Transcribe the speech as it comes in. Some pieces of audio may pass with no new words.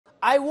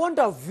I want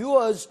our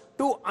viewers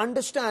to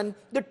understand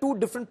the two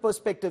different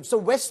perspectives. So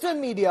Western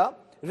media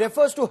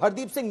refers to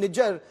Hardeep Singh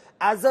Nijjar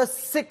as a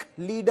Sikh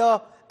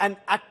leader, an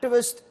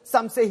activist.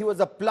 Some say he was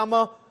a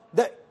plumber.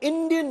 The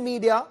Indian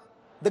media,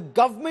 the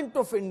government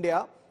of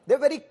India, they're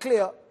very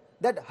clear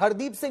that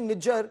Hardeep Singh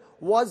Nijjar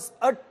was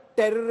a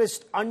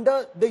terrorist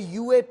under the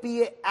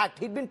UAPA Act.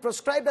 He'd been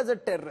proscribed as a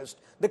terrorist.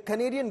 The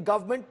Canadian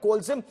government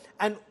calls him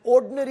an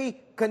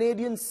ordinary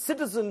Canadian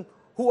citizen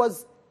who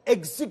was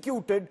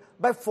executed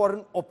by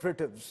foreign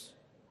operatives.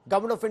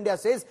 Government of India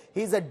says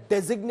he's a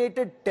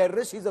designated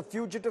terrorist, he's a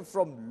fugitive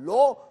from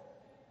law.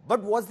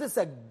 But was this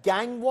a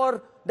gang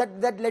war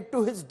that led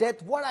to his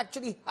death? What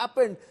actually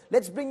happened?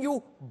 Let's bring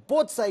you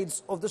both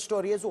sides of the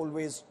story as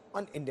always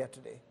on India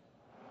Today.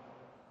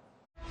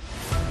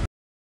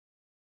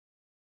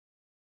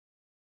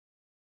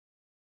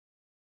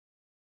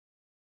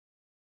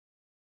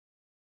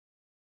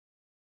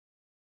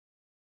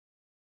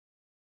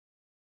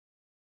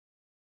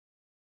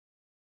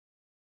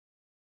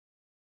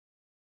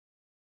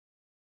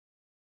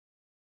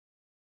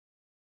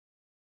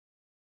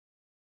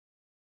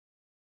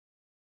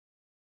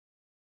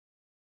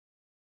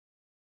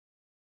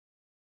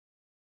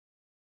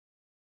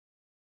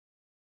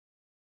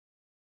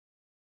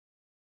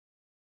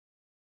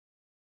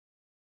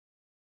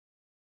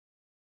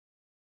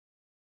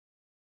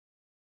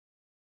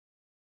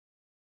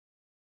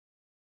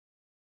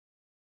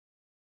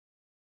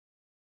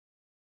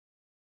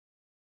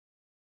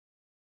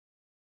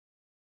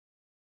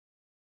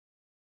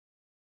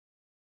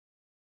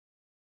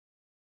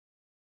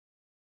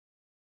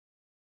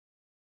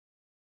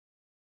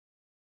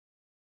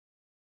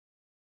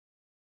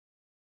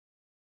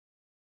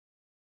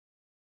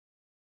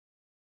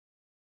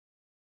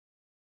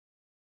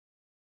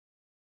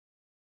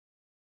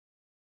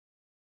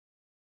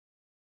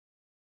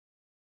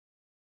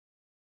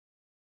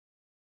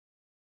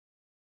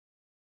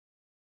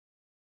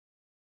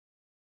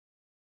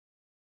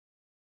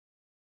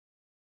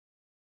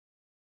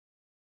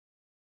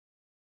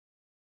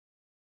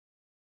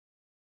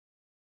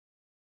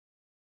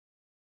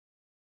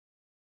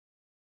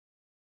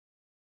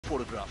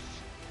 Photographs,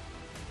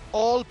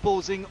 all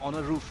posing on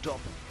a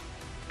rooftop.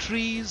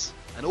 Trees,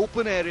 an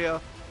open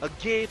area, a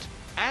gate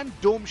and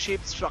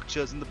dome-shaped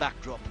structures in the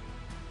backdrop.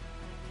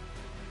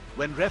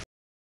 When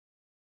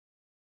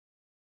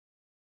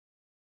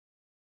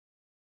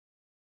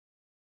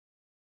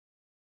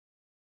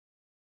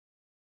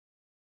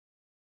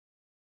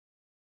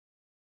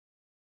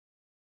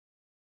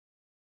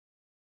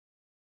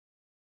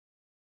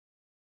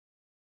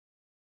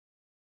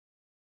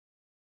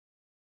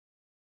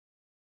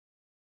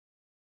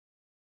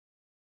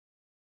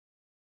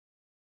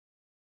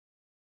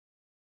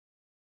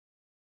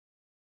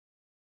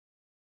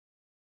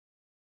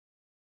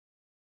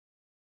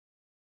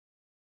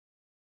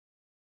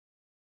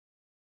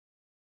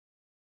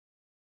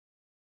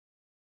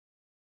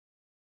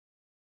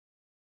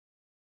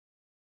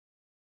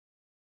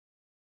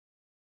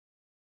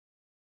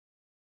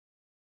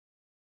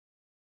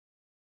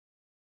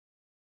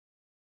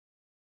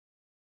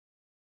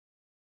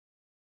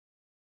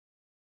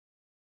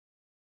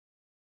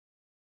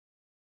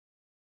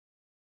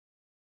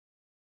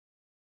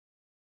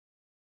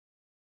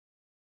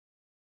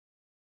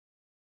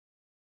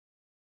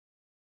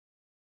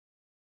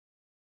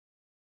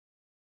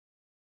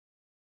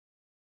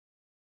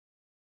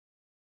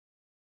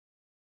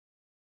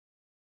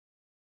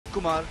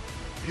Kumar,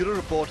 Bureau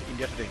Report,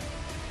 India Today.